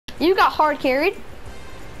You got hard carried.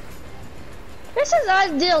 This says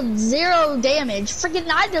I dealt 0 damage. Freaking,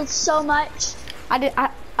 I dealt so much.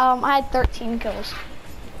 I had 13 kills.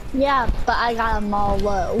 Yeah, but I got them all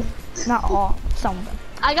low. Not all, some of them.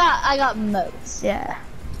 I got most. Yeah.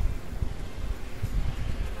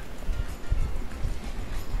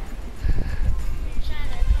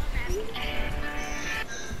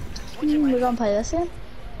 We're gonna play this game.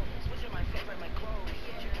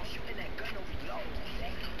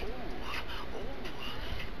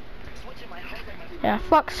 Yeah,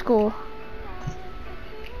 fuck school.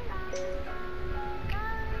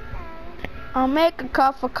 I'll make a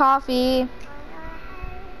cup of coffee.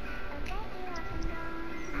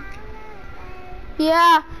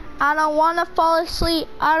 Yeah, I don't want to fall asleep.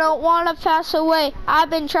 I don't want to pass away.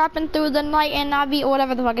 I've been trapping through the night and not be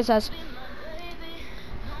whatever the fuck it says.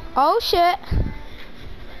 Oh shit.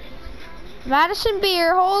 Madison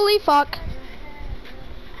Beer, holy fuck.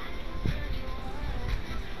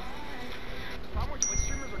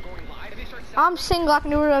 I'm single, I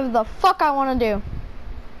can do whatever the fuck I want to do.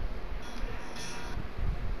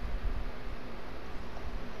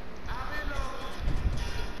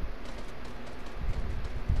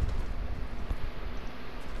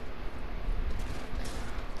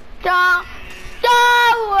 Go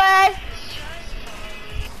away.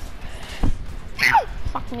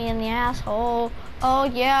 Fuck me in the asshole. Oh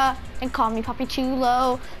yeah, and call me Papi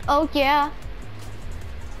Chulo. Oh yeah.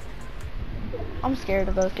 I'm scared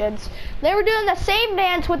of those kids. They were doing the same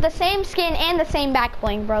dance with the same skin and the same back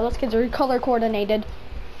bling, bro. Those kids are color coordinated.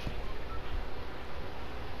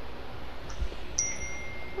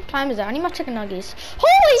 What time is it? I need my chicken nuggets.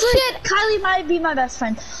 Holy shit! Kylie might be my best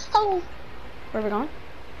friend. Oh. Where are we going?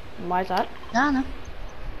 Why is that? I don't know.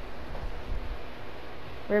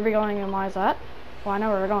 Where are we going and why is that? Well, I know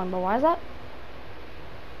where we're going, but why is that?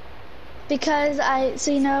 Because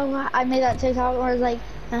so you know, I made that TikTok where it's like,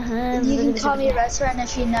 you can call me a restaurant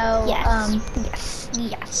if you know. Yes.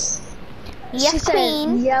 Yes, she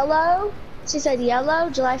queen. said yellow. She said yellow,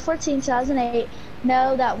 July 14, 2008.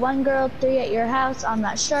 No, that one girl 3 at your house. I'm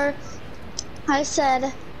not sure. I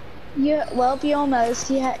said, you almost.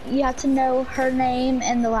 You have to know her name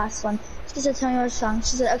and the last one. She said, tell me what song.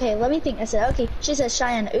 She said, okay, let me think. I said, okay. She said,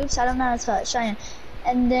 Cheyenne. Oops, I don't know how to spell it. Cheyenne.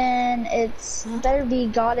 And then it's better be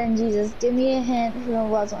God and Jesus. Give me a hint who it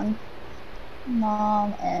was one.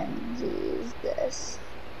 Mom and Jesus.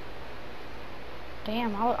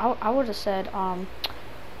 Damn, I would have said,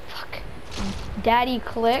 fuck. Daddy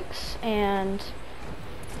Clicks and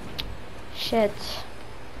shit.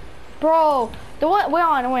 Bro, the one, wait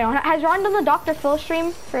on. Has Ron done the Dr. Phil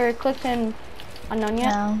stream for Clicks and Unknown yet?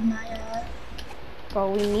 No, not yet.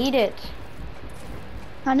 Bro, we need it.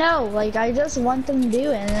 I know, like, I just want them to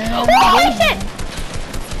do it. Oh, shit!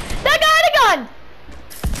 That guy had a gun!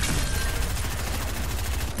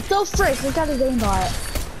 Go frick, we got a game bot.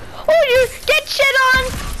 Oh, you get shit on!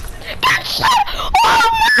 Get shit! Oh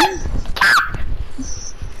my God!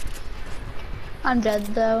 I'm dead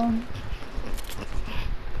though.